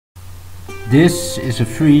This is a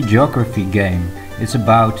free geography game. It's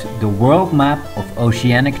about the world map of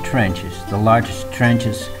oceanic trenches, the largest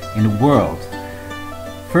trenches in the world.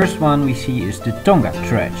 First one we see is the Tonga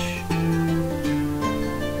Trench.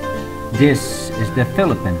 This is the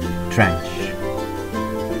Philippine Trench.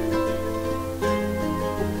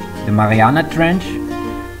 The Mariana Trench,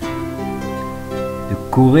 the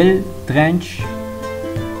Kuril Trench,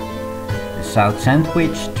 the South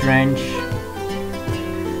Sandwich Trench,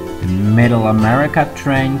 the Middle America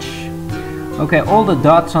Trench. Okay, all the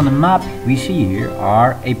dots on the map we see here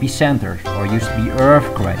are epicenters, or used to be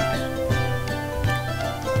earthquakes.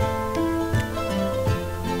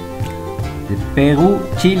 The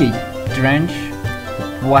Peru-Chile Trench,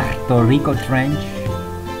 the Puerto Rico Trench.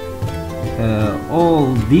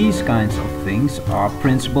 All these kinds of things are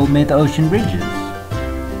principal mid-ocean ridges.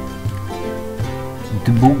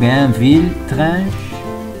 The Bougainville Trench,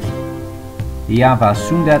 the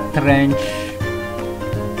Yavasunda Trench,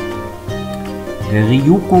 the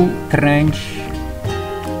Ryukyu Trench,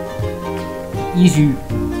 the Izu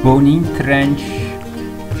Bonin Trench.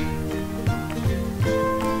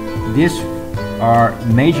 These are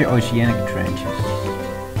major oceanic trenches.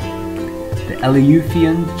 The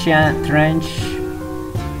Aleutian Trench,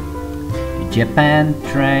 the Japan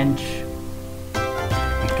Trench,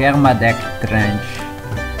 the Kermadec Trench,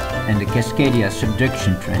 and the Cascadia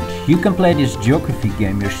Subduction Trench. You can play this geography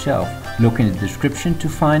game yourself. Look in the description to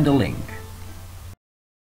find the link.